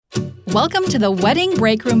Welcome to the Wedding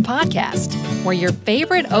Break Room Podcast, where your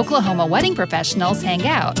favorite Oklahoma wedding professionals hang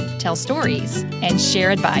out, tell stories, and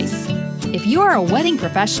share advice. If you are a wedding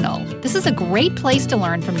professional, this is a great place to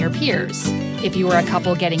learn from your peers. If you are a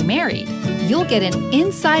couple getting married, you'll get an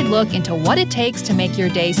inside look into what it takes to make your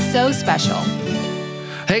day so special.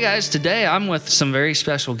 Hey guys, today I'm with some very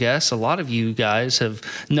special guests. A lot of you guys have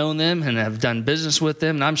known them and have done business with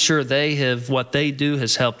them, and I'm sure what they do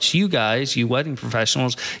has helped you guys, you wedding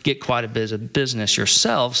professionals, get quite a bit of business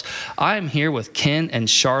yourselves. I'm here with Ken and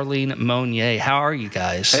Sharlene Monier. How are you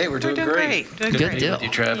guys? Hey, we're doing great. Doing Good deal. With you,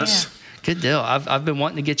 Travis. Yeah. Good deal. I've been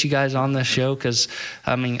wanting to get you guys on this show because,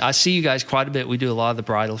 I see you guys quite a bit. We do a lot of the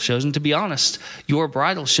bridal shows. And to be honest, your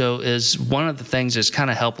bridal show is one of the things that's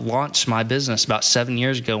kind of helped launch my business about 7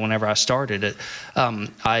 years ago whenever I started it.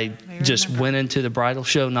 I just went into the bridal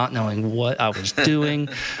show not knowing what I was doing.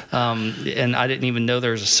 And I didn't even know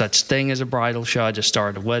there was a such thing as a bridal show. I just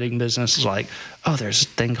started a wedding business. It's like, oh, there's a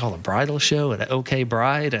thing called a bridal show at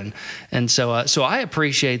OKBRIDE. And so I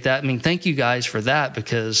appreciate that. Thank you guys for that,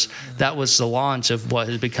 because that was the launch of what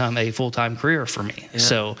has become a full-time career for me. Yeah.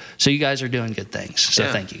 So you guys are doing good things.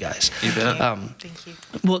 So Thank you guys. You bet. Thank you.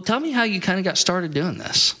 Well, tell me how you kind of got started doing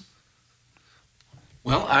this.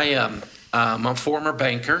 Well, I'm a former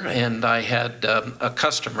banker, and I had a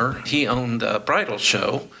customer. He owned a bridal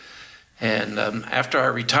show. And after I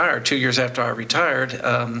retired, 2 years after I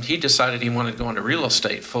retired, he decided he wanted to go into real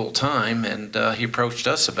estate full time, and he approached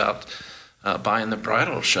us about buying the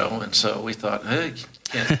bridal show. And so we thought, hey,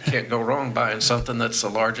 can't go wrong buying something that's the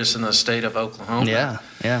largest in the state of Oklahoma.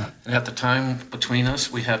 Yeah. And at the time, between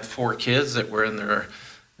us, we had 4 kids that were in their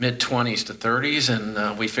mid-20s to 30s,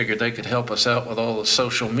 and we figured they could help us out with all the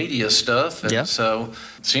social media stuff. And so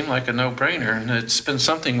it seemed like a no-brainer, and it's been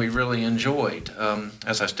something we really enjoyed.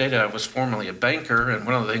 As I stated, I was formerly a banker, and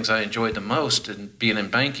one of the things I enjoyed the most in being in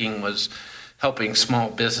banking was helping small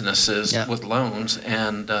businesses with loans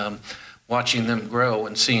and watching them grow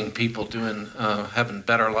and seeing people having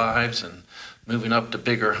better lives and moving up to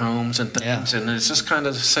bigger homes and things. And it's just kind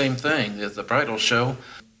of the same thing. The bridal show,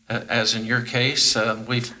 as in your case,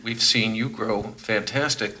 we've seen you grow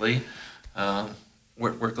fantastically.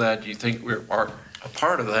 We're glad you think we're a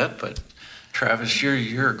part of that. But Travis,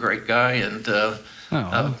 you're a great guy, and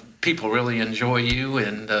people really enjoy you,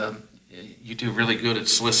 and you do really good at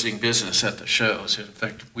soliciting business at the shows. In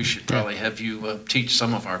fact, we should probably have you teach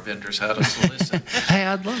some of our vendors how to solicit. Hey,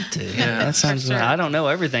 I'd love to. Yeah, that sounds. sure. I don't know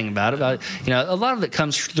everything about it, but a lot of it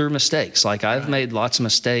comes through mistakes. Like I've made lots of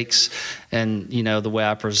mistakes, and the way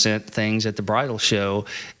I present things at the bridal show,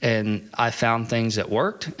 and I found things that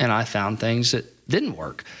worked, and I found things that didn't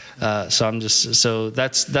work. So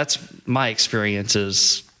that's my experience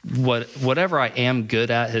is. Whatever I am good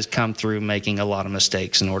at has come through making a lot of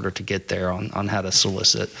mistakes in order to get there on how to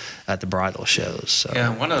solicit at the bridal shows. So.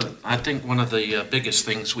 Yeah, I think one of the biggest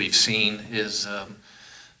things we've seen is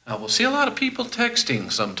we'll see a lot of people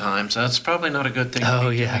texting sometimes. That's probably not a good thing to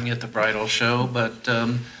be doing at the bridal show, but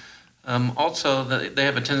also they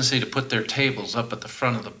have a tendency to put their tables up at the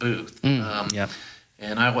front of the booth.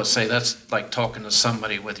 And I would say that's like talking to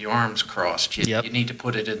somebody with your arms crossed. You need to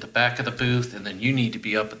put it in the back of the booth, and then you need to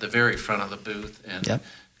be up at the very front of the booth and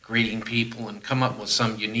greeting people and come up with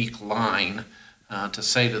some unique line to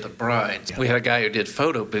say to the bride. We had a guy who did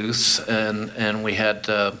photo booths, and we had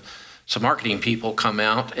some marketing people come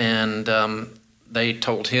out, and they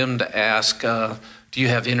told him to ask, do you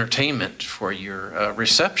have entertainment for your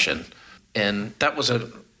reception? And that was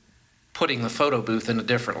putting the photo booth in a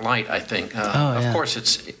different light, I think. Of course,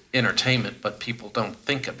 it's entertainment, but people don't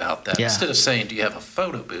think about that. Instead of saying, do you have a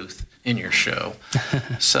photo booth in your show?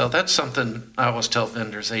 So that's something I always tell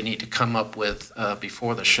vendors they need to come up with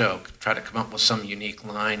before the show. Try to come up with some unique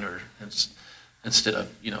line, or instead of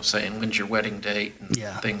saying, when's your wedding date and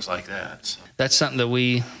things like that. So. That's something that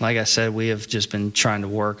we have just been trying to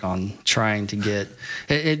work on, trying to get.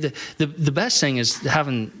 The best thing is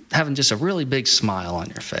having just a really big smile on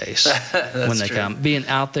your face when they come. Being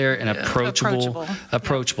out there and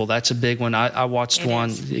approachable. That's a big one. I watched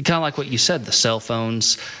one, kind of like what you said, the cell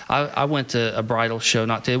phones. I went to a bridal show,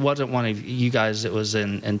 it wasn't one of you guys, it was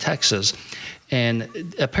in Texas.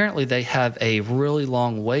 And apparently they have a really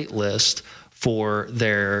long wait list for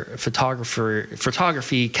their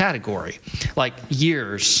photography category, like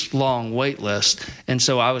years long wait list. And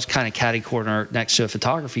so I was kind of catty corner next to a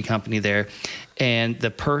photography company there, and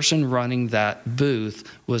the person running that booth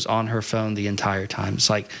was on her phone the entire time.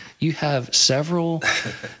 It's like, you have several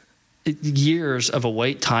years of a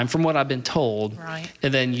wait time from what I've been told. Right.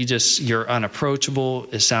 And then you're unapproachable.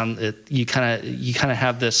 You kind of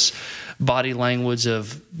have this body language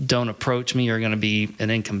of don't approach me, you're going to be an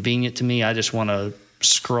inconvenient to me. I just want to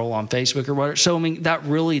scroll on Facebook or whatever. So, I mean, that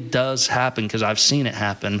really does happen because I've seen it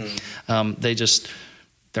happen.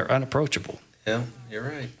 They're unapproachable. Yeah, you're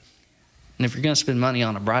right. And if you're going to spend money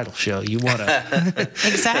on a bridal show, you want to.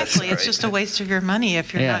 Exactly. It's just a waste of your money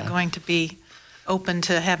if you're Yeah. not going to be open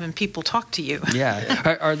to having people talk to you.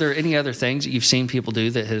 Yeah. Are there any other things that you've seen people do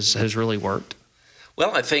that has really worked?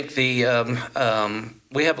 Well, I think we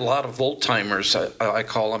have a lot of old timers, I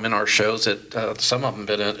call them, in our shows that some of them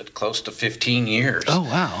been in it close to 15 years. Oh,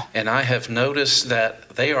 wow. And I have noticed that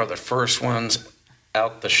they are the first ones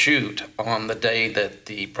out the chute on the day that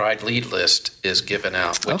the bride lead list is given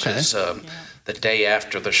out, which is the day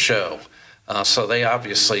after the show. So they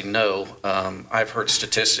obviously know. I've heard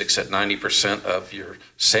statistics that 90% of your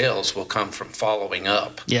sales will come from following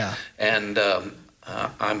up. Yeah. And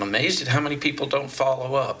I'm amazed at how many people don't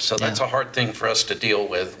follow up. So that's a hard thing for us to deal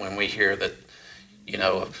with when we hear that,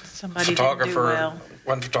 Somebody photographer, didn't do well.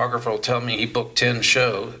 one photographer will tell me he booked 10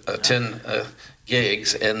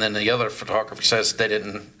 gigs, and then the other photographer says they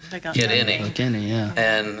didn't get any.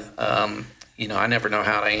 And, I never know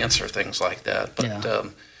how to answer things like that.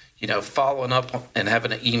 But, following up and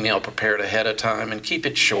having an email prepared ahead of time and keep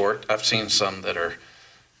it short. I've seen some that are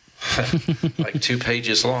like 2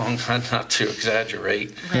 pages long, not to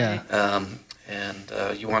exaggerate. Yeah.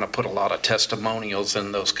 And you want to put a lot of testimonials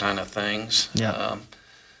in those kind of things. Yeah.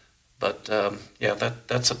 That's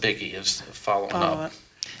a biggie, is following up.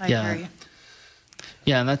 I hear you.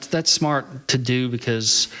 Yeah, and that's smart to do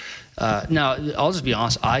because now I'll just be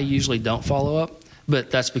honest. I usually don't follow up, but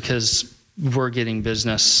that's because we're getting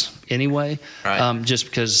business anyway. Right. Just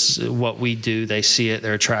because what we do, they see it,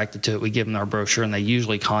 they're attracted to it. We give them our brochure, and they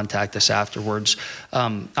usually contact us afterwards.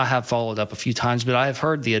 I have followed up a few times, but I have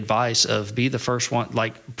heard the advice of be the first one,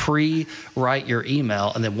 like pre-write your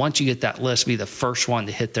email, and then once you get that list, be the first one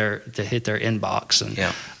to hit their inbox.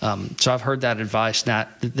 And so I've heard that advice.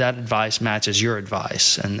 That advice matches your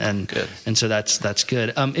advice, and good. And so that's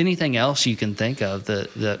good. Anything else you can think of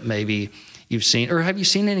that maybe you've seen, or have you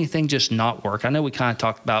seen anything just not work? I know we kind of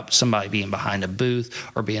talked about somebody being behind a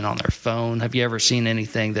booth or being on their phone. Have you ever seen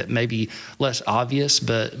anything that may be less obvious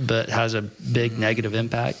but has a big negative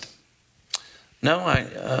impact? No,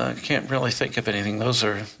 I can't really think of anything. Those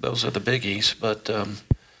are the biggies. But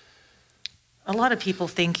a lot of people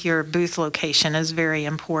think your booth location is very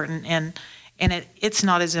important, and it's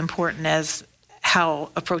not as important as how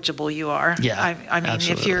approachable you are. Yeah, I mean,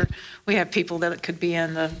 absolutely. we have people that could be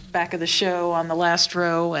in the back of the show on the last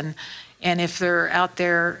row, and if they're out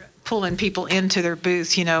there pulling people into their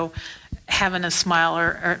booth, having a smile,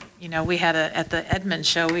 or we had at the Edmund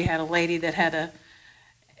show, we had a lady that had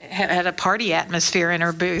a party atmosphere in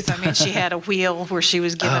her booth. I mean, she had a wheel where she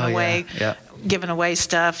was giving away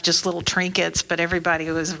stuff, just little trinkets, but everybody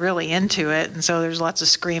was really into it, and so there's lots of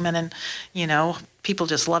screaming, and people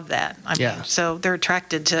just love that. I mean, so they're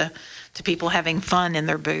attracted to people having fun in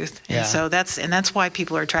their booth, and so that's why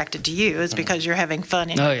people are attracted to you, is because you're having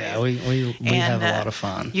fun in your booth. we have a lot of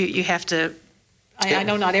fun. You have to. I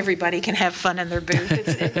know not everybody can have fun in their booth,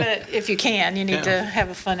 but if you can, you need to have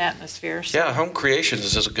a fun atmosphere. So. Yeah, Home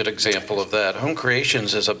Creations is a good example of that. Home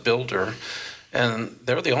Creations is a builder, and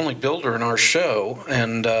they're the only builder in our show,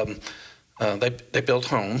 and they build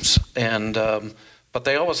homes, and but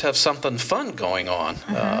they always have something fun going on.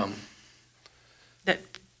 That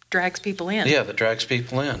drags people in. Yeah, that drags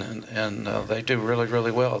people in, and they do really,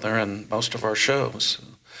 really well. They're in most of our shows.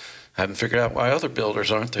 I haven't figured out why other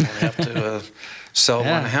builders aren't. They have to sell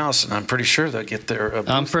one house, and I'm pretty sure they'll get their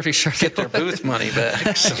booth money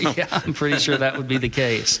back. So. Yeah, I'm pretty sure that would be the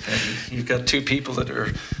case. And you've got 2 people that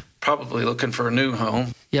are probably looking for a new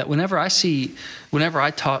home. Yeah, whenever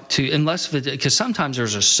I talk to, because sometimes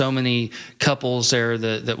there's just so many couples there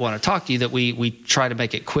that want to talk to you that we try to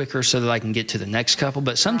make it quicker so that I can get to the next couple.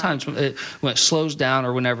 But sometimes when it slows down,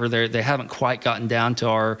 or whenever they haven't quite gotten down to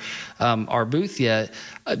our booth yet,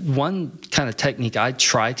 one kind of technique I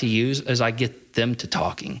try to use is I get them to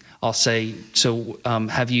talking. I'll say, so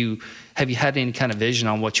have you had any kind of vision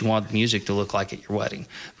on what you want the music to look like at your wedding?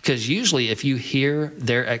 Because usually if you hear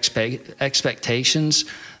their expectations,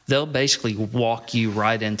 they'll basically walk you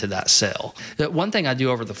right into that sale. One thing I do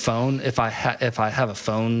over the phone, if I have a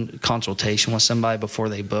phone consultation with somebody before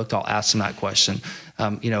they book, I'll ask them that question.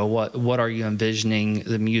 What are you envisioning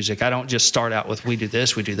the music? I don't just start out with we do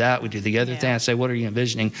this, we do that, we do the other thing. I say, what are you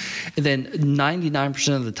envisioning? And then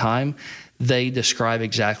 99% of the time, they describe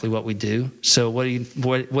exactly what we do. So what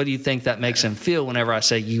do you think that makes them feel whenever I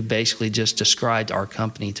say you basically just described our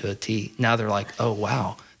company to a T? Now they're like, oh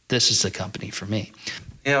wow, this is the company for me.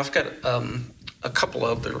 Yeah, I've got a couple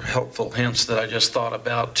other helpful hints that I just thought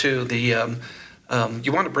about too. You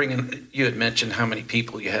want to bring in, you had mentioned how many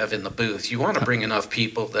people you have in the booth. You want to bring enough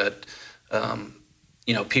people that,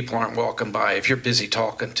 people aren't walking by. If you're busy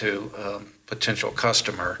talking to a potential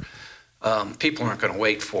customer, people aren't going to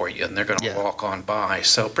wait for you, and they're going to walk on by.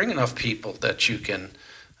 So bring enough people that you can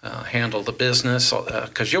handle the business,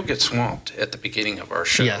 because you'll get swamped at the beginning of our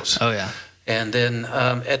shows. Yeah. Oh, yeah. And then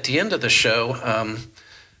at the end of the show,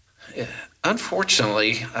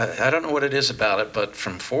 unfortunately, I don't know what it is about it, but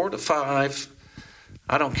from 4 to 5,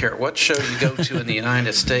 I don't care what show you go to in the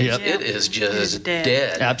United States, it is just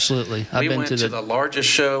dead. Absolutely. We went to the largest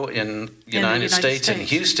show in the United States in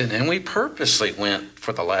Houston, and we purposely went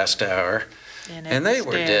for the last hour, and they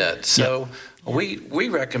were dead. So we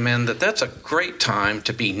recommend that's a great time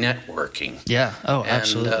to be networking. Yeah. Oh,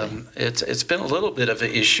 absolutely. And it's been a little bit of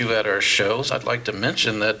an ip at our shows. I'd like to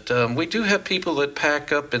mention that we do have people that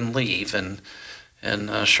pack up and leave, and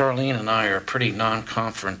Sharlene and I are pretty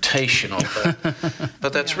non-confrontational,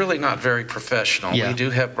 but that's really not very professional. Yeah. We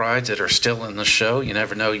do have brides that are still in the show. You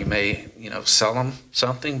never know, you may sell them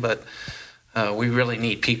something, but we really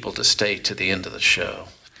need people to stay to the end of the show.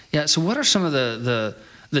 Yeah. So what are some of the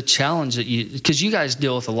challenge that because you guys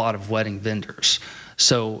deal with a lot of wedding vendors,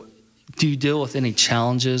 so do you deal with any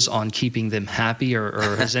challenges on keeping them happy,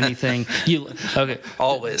 or has anything okay?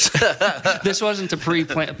 Always. This wasn't a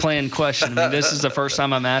pre-planned question. I mean, this is the first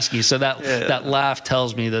time I'm asking you, so that laugh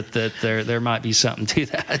tells me that there might be something to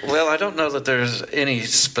that. Well, I don't know that there's any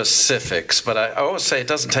specifics, but I always say it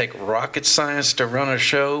doesn't take rocket science to run a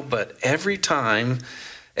show, but every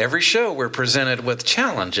show we're presented with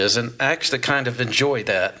challenges, and I actually kind of enjoy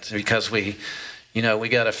that, because we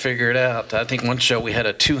got to figure it out. I think one show we had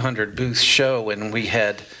a 200 booth show, and we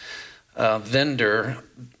had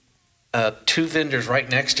two vendors right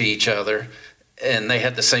next to each other, and they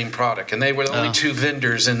had the same product, and they were the only two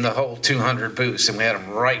vendors in the whole 200 booths, and we had them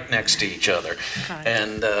right next to each other. Okay.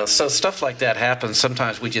 And so stuff like that happens.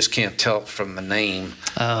 Sometimes we just can't tell from the name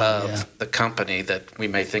of the company that we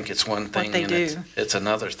may think it's one thing, and it's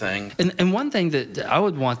another thing. And one thing that I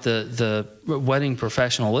would want the wedding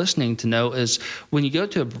professional listening to know is when you go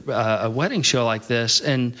to a wedding show like this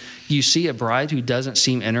and you see a bride who doesn't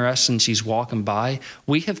seem interested and she's walking by,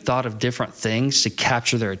 we have thought of different things to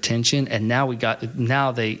capture their attention, and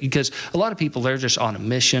because a lot of people, they're just on a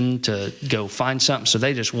mission to go find something, so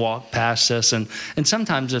they just walk past us, and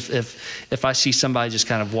sometimes if I see somebody just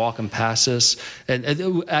kind of walking past us, and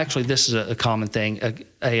actually this is a common thing,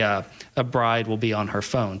 a bride will be on her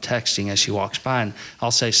phone texting as she walks by, and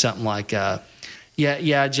I'll say something like,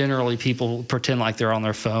 generally people pretend like they're on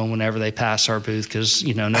their phone whenever they pass our booth, because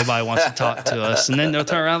nobody wants to talk to us, and then they'll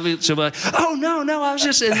turn around and she'll be like, oh no, I was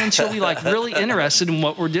just, and then she'll be like really interested in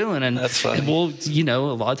what we're doing, and that's funny. And we'll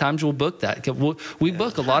a lot of times we'll book that. We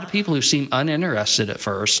book a lot of people who seem uninterested at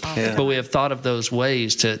first, but we have thought of those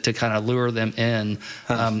ways to kind of lure them in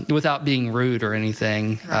without being rude or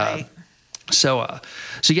anything. Right. So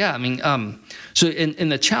yeah, I mean, so in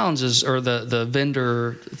the challenges or the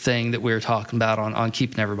vendor thing that we were talking about on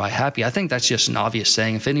keeping everybody happy, I think that's just an obvious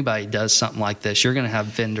thing. If anybody does something like this, you're going to have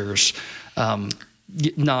vendors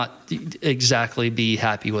not exactly be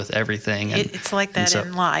happy with everything. It's like that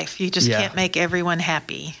in life. You just can't make everyone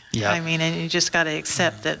happy. Yeah. I mean, and you just got to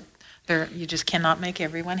accept that you just cannot make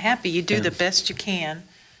everyone happy. You do the best you can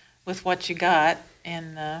with what you got,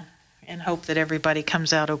 and hope that everybody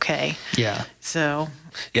comes out okay. Yeah. So.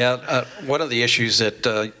 Yeah, one of the issues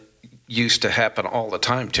that used to happen all the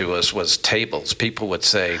time to us was tables. People would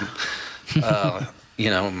say,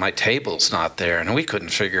 my table's not there, and we couldn't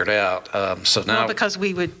figure it out. So now. Well, because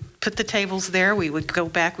we would put the tables there, we would go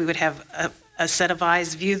back, we would have a set of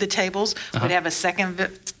eyes view the tables, we'd have a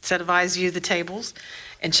second set of eyes view the tables,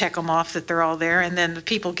 and check them off that they're all there, and then the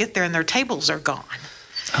people get there and their tables are gone.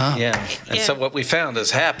 Yeah, and so what we found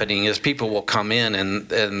is happening is people will come in and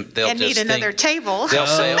they'll need another table. They'll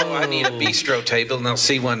say, "Oh, I need a bistro table," and they'll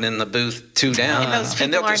see one in the booth 2 down, and those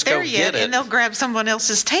people they'll aren't just there go yet, get it, and they'll grab someone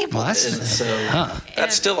else's table. Well,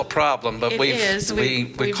 that's still a problem, but we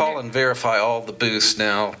call and verify all the booths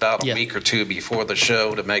now about a week or two before the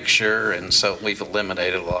show to make sure, and so we've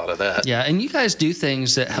eliminated a lot of that. Yeah, and you guys do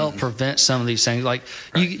things that help prevent some of these things. Like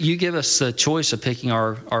you give us the choice of picking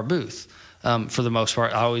our booth. for the most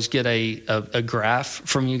part. I always get a graph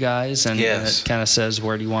from you guys, and it kind of says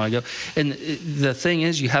where do you want to go. And the thing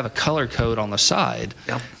is, you have a color code on the side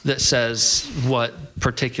that says what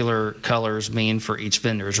particular colors mean for each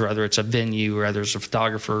vendor, whether it's a venue, whether it's a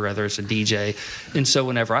photographer, whether it's a DJ. And so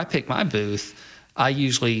whenever I pick my booth, I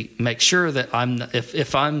usually make sure that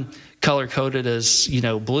if I'm color coded as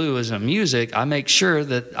blue as in music, I make sure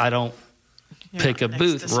that I don't pick a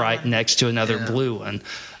booth right next to another blue one.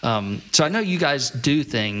 So I know you guys do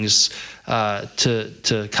things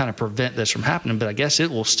to kind of prevent this from happening, but I guess it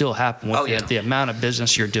will still happen with the amount of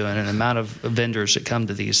business you're doing and the amount of vendors that come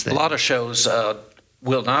to these things. A lot of shows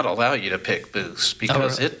will not allow you to pick booths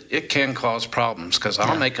because it can cause problems, because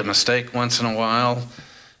I'll make a mistake once in a while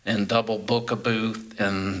and double book a booth,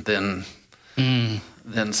 and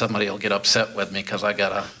then somebody will get upset with me because I got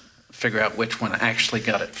to figure out which one actually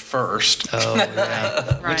got it first.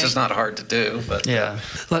 Which is not hard to do. But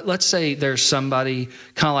let's say there's somebody,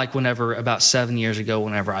 kind of like about 7 years ago,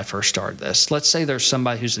 whenever I first started this, let's say there's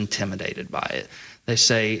somebody who's intimidated by it. They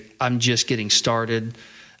say, I'm just getting started.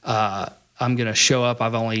 I'm going to show up.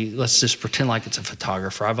 Let's just pretend like it's a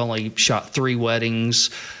photographer. I've only shot 3 weddings.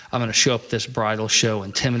 I'm going to show up at this bridal show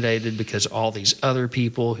intimidated because all these other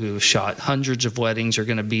people who have shot hundreds of weddings are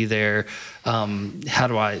going to be there. How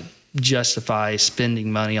do I justify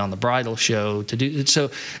spending money on the bridal show to do it? So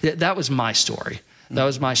that was my story. That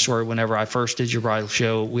was my story whenever I first did your bridal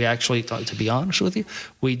show. We actually, to be honest with you,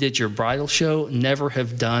 we did your bridal show, we never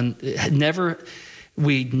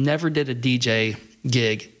did a DJ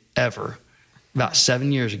gig ever. About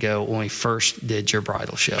 7 years ago when we first did your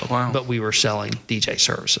bridal show. Wow. But we were selling DJ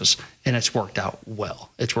services, and it's worked out well.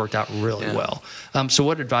 It's worked out really well. So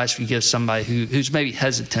what advice would you give somebody who's maybe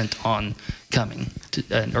hesitant on coming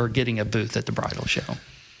or getting a booth at the bridal show?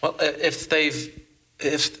 Well,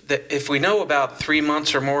 if we know about 3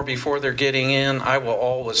 months or more before they're getting in, I will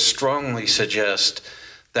always strongly suggest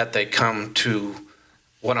that they come to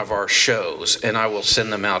one of our shows, and I will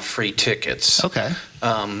send them out free tickets. Okay.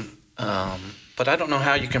 But I don't know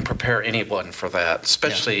how you can prepare anyone for that,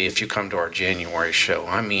 especially if you come to our January show.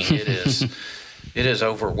 I mean, it is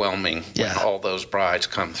overwhelming when all those brides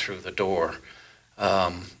come through the door.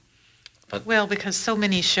 Because so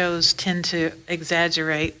many shows tend to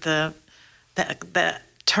exaggerate the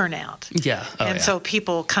turnout. So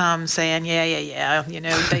people come saying,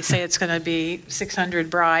 they say it's going to be 600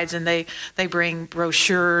 brides, and they bring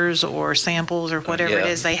brochures or samples or whatever it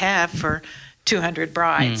is they have for 200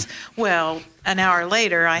 brides. Well, an hour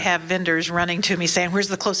later, I have vendors running to me saying, "Where's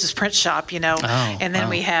the closest print shop?" And then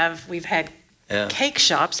we've had cake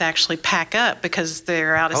shops actually pack up because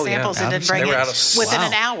they're out of samples and didn't bring it within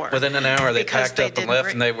an hour. Within an hour, they packed up and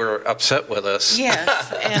left, and they were upset with us.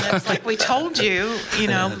 Yes, and it's like, we told you,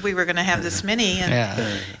 we were going to have this many,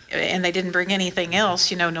 and they didn't bring anything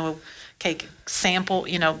else. No cake sample,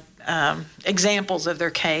 examples of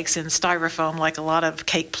their cakes in styrofoam, like a lot of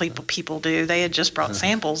cake people do. They had just brought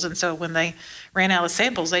samples, and so when they ran out of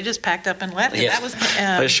samples, they just packed up and left. That was.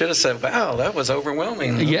 They should have said, "Wow, that was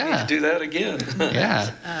overwhelming. We need to do that again."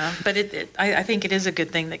 But I think it is a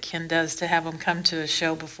good thing that Ken does to have them come to a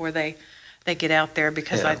show before they get out there,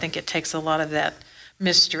 because I think it takes a lot of that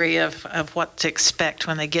mystery of what to expect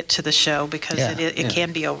when they get to the show, because it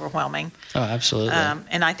can be overwhelming. Oh, absolutely.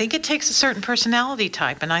 And I think it takes a certain personality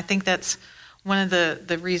type, and I think that's one of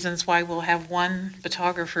the reasons why we'll have one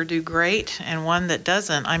photographer do great and one that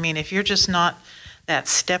doesn't. I mean, if you're just not that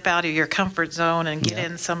step out of your comfort zone and get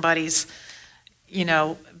in somebody's,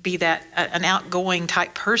 be that an outgoing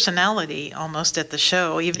type personality almost at the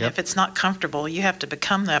show, even if it's not comfortable, you have to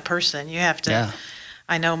become that person. You have to.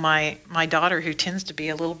 I know my daughter, who tends to be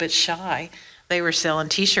a little bit shy, they were selling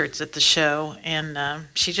T-shirts at the show, and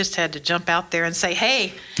she just had to jump out there and say,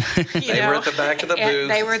 "Hey!" They were at the back of the booth.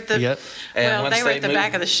 They were at the they were at the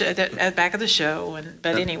back of the show. Back of the show,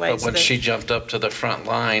 but anyways. But when she jumped up to the front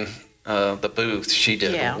line, the booth, she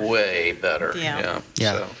did way better. And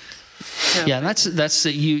that's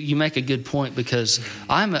you make a good point, because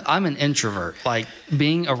I'm an introvert. Like,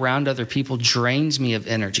 being around other people drains me of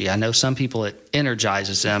energy. I know some people it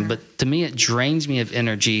energizes them, but to me it drains me of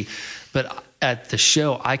energy. But at the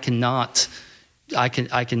show, I cannot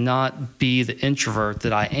be the introvert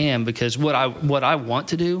that I am, because what I want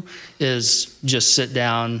to do is just sit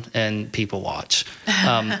down and people watch.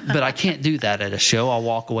 But I can't do that at a show. I'll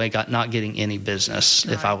walk away not getting any business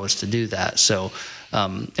if I was to do that. So.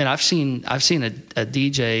 And I've seen a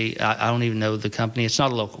DJ. I don't even know the company. It's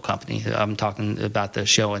not a local company. I'm talking about the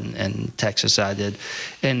show in Texas that I did,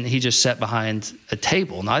 and he just sat behind a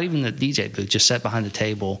table, not even the DJ booth, just sat behind a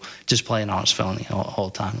table, just playing on his phone the whole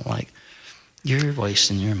time. I'm like, You're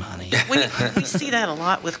wasting your money. We see that a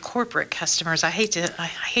lot with corporate customers. I hate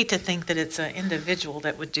to think that it's an individual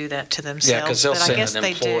that would do that to themselves. Yeah, because they'll but I guess send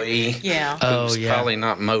an employee who's probably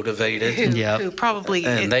not motivated. Who probably,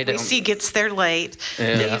 we see gets there late,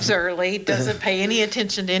 leaves early, doesn't pay any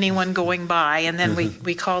attention to anyone going by, and then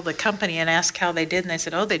we call the company and ask how they did, and they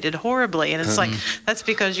said, oh, they did horribly. And it's like, that's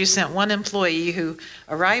because you sent one employee who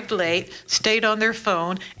arrived late, stayed on their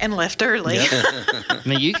phone, and left early. I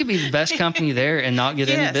mean, you could be the best company there and not get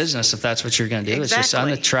any business if that's what you're going to do. Exactly. It's just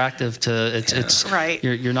unattractive to it's right.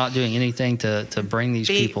 You're not doing anything to bring these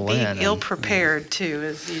people in. Be ill prepared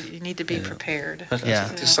too. You need to be prepared.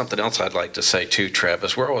 There's something else I'd like to say too,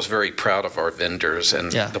 Travis. We're always very proud of our vendors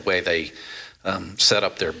and the way they set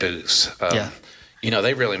up their booths.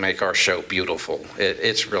 They really make our show beautiful.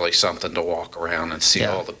 It's really something to walk around and see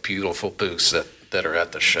all the beautiful booths that are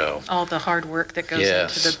at the show. All the hard work that goes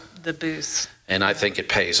into the booths. And I think it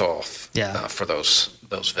pays off for those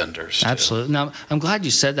vendors too. Absolutely. Now, I'm glad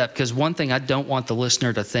you said that, because one thing I don't want the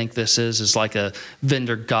listener to think this is like a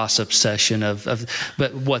vendor gossip session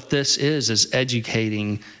but what this is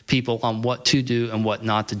educating people on what to do and what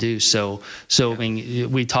not to do. So I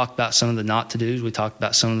mean, we talked about some of the not to do's, we talked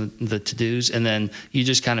about some of the to do's, and then you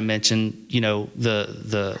just kind of mentioned,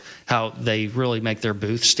 the how they really make their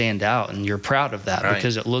booth stand out, and you're proud of that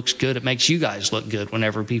because it looks good. It makes you guys look good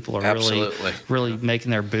whenever people are really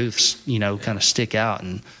making their booths, kind of stick out.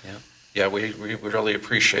 And we really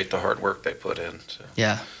appreciate the hard work they put in. So.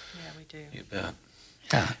 Yeah, we do. You bet.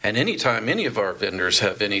 Yeah. And anytime any of our vendors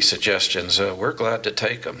have any suggestions, we're glad to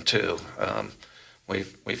take them too.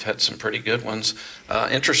 We've had some pretty good ones.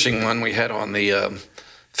 Interesting one we had on the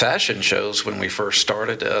fashion shows when we first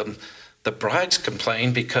started. The brides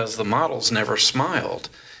complained because the models never smiled.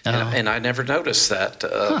 And I never noticed that.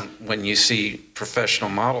 When you see professional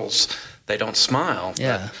models, they don't smile.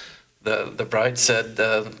 Yeah. The bride said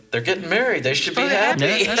they're getting married. They should be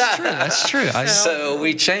happy. Yeah, that's true. So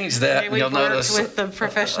we changed that. And you'll notice with the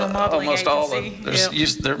professional modeling almost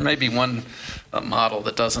agency. There may be one model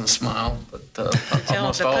that doesn't smile, but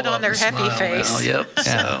almost all put on their happy face. Now. Yep.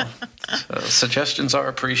 So suggestions are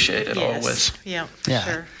appreciated always. Yeah.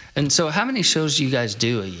 Sure. And so, how many shows do you guys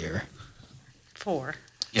do a year? 4.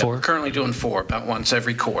 Yeah, we're currently doing 4, about once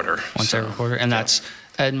every quarter. Every quarter, and that's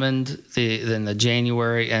Edmond, then the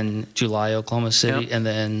January and July, Oklahoma City, and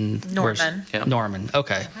then Norman. Norman.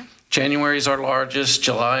 Okay. January is our largest.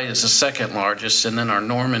 July is the second largest, and then our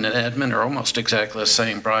Norman and Edmond are almost exactly the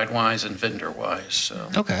same, bride-wise and vendor-wise. So.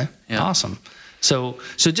 Okay. Awesome. So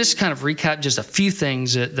just to kind of recap, just a few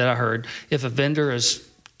things that I heard. If a vendor is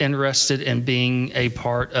interested in being a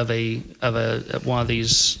part of one of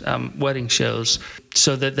these wedding shows,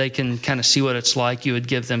 so that they can kind of see what it's like, you would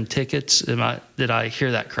give them tickets. Did I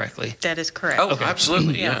hear that correctly? That is correct. Oh, okay.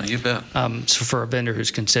 Absolutely. Yeah, you bet. So for a vendor who's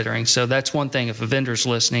considering, so that's one thing. If a vendor's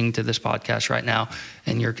listening to this podcast right now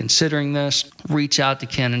and you're considering this, reach out to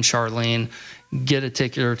Ken and Sharlene. Get a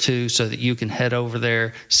ticket or two so that you can head over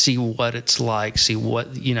there, see what it's like, see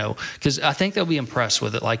what, because I think they'll be impressed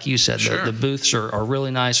with it. Like you said, the booths are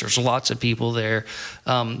really nice. There's lots of people there.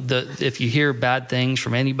 If you hear bad things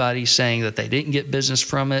from anybody saying that they didn't get business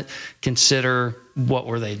from it, consider what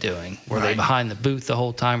were they doing? Were they behind the booth the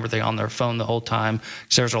whole time? Were they on their phone the whole time?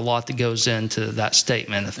 Because there's a lot that goes into that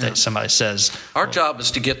statement. If somebody says, our job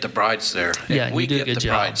is to get the brides there. Yeah, we you do get a good the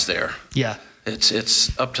job. brides there. Yeah.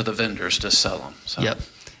 It's up to the vendors to sell them. So. Yep.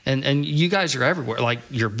 And you guys are everywhere. Like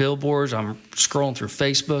your billboards, I'm scrolling through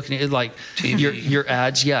Facebook, and it's like your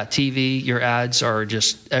ads, TV, your ads are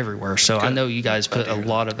just everywhere. So I know you guys put a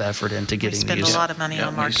lot of effort into getting these. We spend a lot of money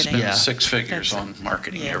on marketing. We spend 6 figures on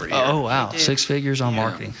marketing every year. Oh, wow. 6 figures on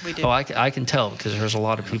marketing. We do. Oh, I can tell, because there's a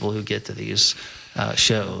lot of people who get to these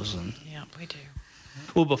shows. Yeah, we do.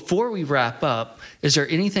 Well, before we wrap up, is there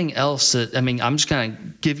anything else I'm just going to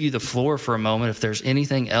give you the floor for a moment. If there's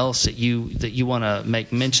anything else that you want to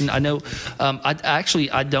make mention. I know,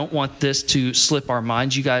 I don't want this to slip our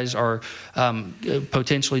minds. You guys are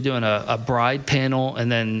potentially doing a bride panel,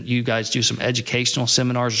 and then you guys do some educational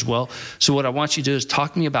seminars as well. So what I want you to do is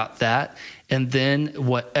talk to me about that, and then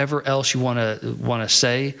whatever else you want to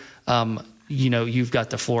say, you've got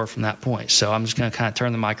the floor from that point. So I'm just going to kind of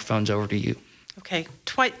turn the microphones over to you. Okay,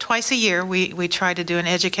 twice a year we try to do an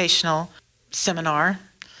educational seminar.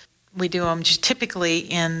 We do them just typically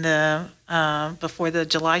in the before the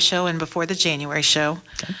July show and before the January show.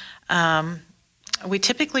 Okay. We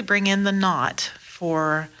typically bring in the knot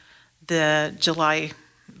for the July,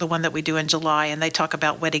 the one that we do in July, and they talk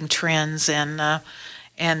about wedding trends, and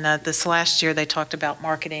this last year they talked about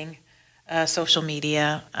marketing, social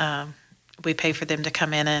media. We pay for them to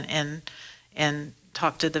come in and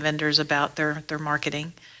talk to the vendors about their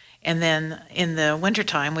marketing. And then in the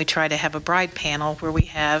wintertime, we try to have a bride panel where we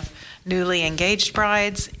have newly engaged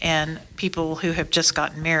brides and people who have just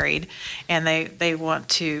gotten married, and they want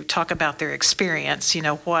to talk about their experience,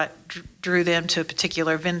 what drew them to a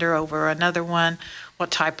particular vendor over another one,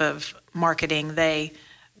 what type of marketing they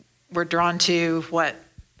were drawn to, what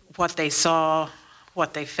they saw,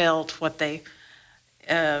 what they felt, what they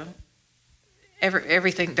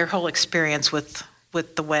everything, their whole experience with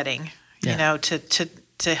the wedding,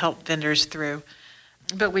 to help vendors through.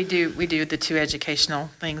 But we do the 2 educational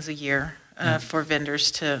things a year for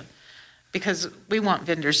vendors because we want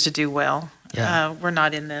vendors to do well. Yeah. We're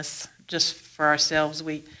not in this just for ourselves.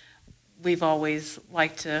 We've always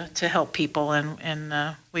liked to help people,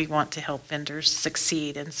 and we want to help vendors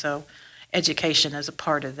succeed, and so education is a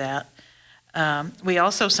part of that. We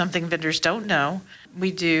also, something vendors don't know,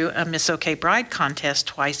 we do a Miss OKBRIDE contest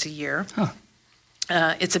twice a year. Huh.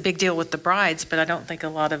 It's a big deal with the brides, but I don't think a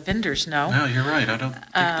lot of vendors know. No, you're right. I don't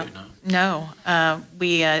think they know. No.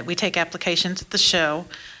 We take applications at the show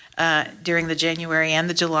during the January and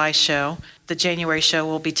the July show. The January show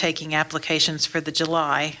will be taking applications for the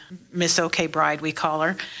July, Miss OKBRIDE, we call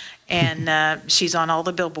her. And she's on all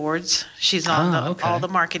the billboards. She's on all the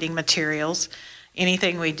marketing materials.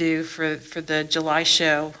 Anything we do for the July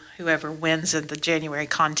show, whoever wins in the January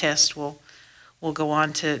contest will go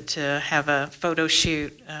on to have a photo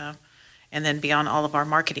shoot and then be on all of our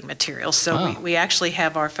marketing materials. So we actually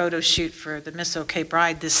have our photo shoot for the Miss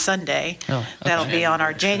OKBRIDE this Sunday. Oh, okay. That'll be on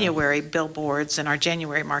our January billboards and our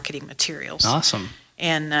January marketing materials. Awesome.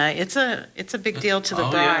 And it's a big deal to the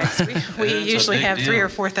brides. Yeah. We usually have 3,000 or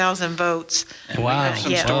 4,000 votes. And we have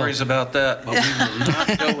some stories about that, but we will not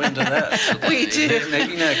go into that. So we do.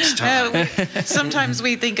 Maybe next time. Sometimes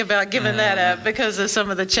we think about giving that up because of some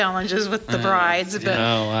of the challenges with the brides. But, they're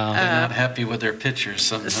not happy with their pictures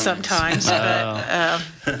sometimes.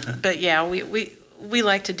 But yeah, we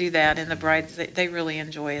like to do that, and the brides, they really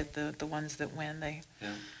enjoy it, the ones that win.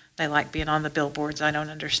 They like being on the billboards. I don't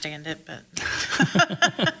understand it, but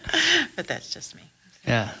but that's just me.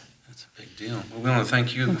 Yeah. That's a big deal. Well, we want to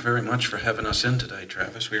thank you very much for having us in today,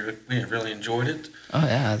 Travis. We really enjoyed it. Oh,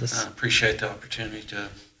 yeah. I appreciate the opportunity to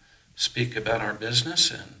speak about our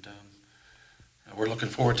business, and we're looking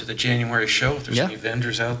forward to the January show. If there's any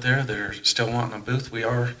vendors out there that are still wanting a booth, we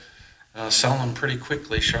are selling pretty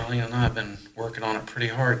quickly. Charlene and I have been working on it pretty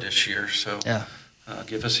hard this year, so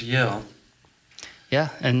give us a yell. Yeah,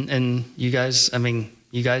 and you guys,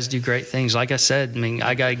 you guys do great things. Like I said,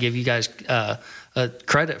 I got to give you guys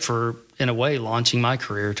credit for, in a way, launching my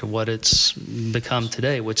career to what it's become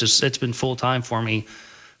today, which is, it's been full-time for me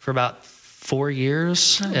for about 4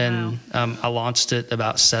 years. Oh, and wow. I launched it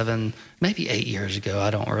about 7, maybe 8 years ago.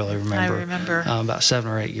 I don't really remember. I remember. About 7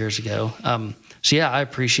 or 8 years ago. So yeah, I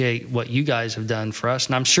appreciate what you guys have done for us.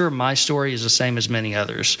 And I'm sure my story is the same as many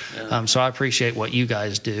others. Yeah. So I appreciate what you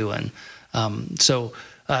guys do. And so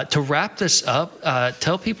to wrap this up,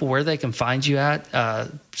 tell people where they can find you at,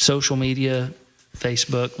 social media,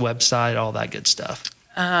 Facebook, website, all that good stuff.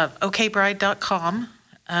 OKBRIDE.com.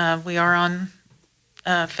 We are on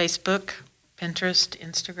Facebook, Pinterest,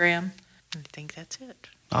 Instagram. I think that's it.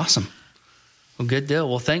 Awesome. Well, good deal.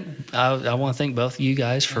 Well, I want to thank both of you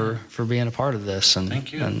guys for being a part of this. And,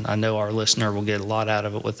 thank you. And I know our listener will get a lot out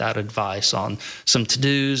of it with that advice on some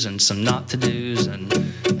to-dos and some not to-dos. And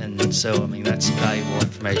so, that's valuable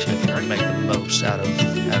information if you're going to make the most out of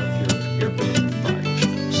your bridal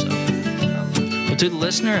show. So, well, to the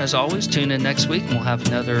listener, as always, tune in next week and we'll have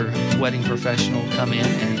another wedding professional come in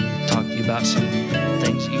and talk to you about some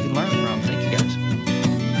things you can learn from. Thank you, guys.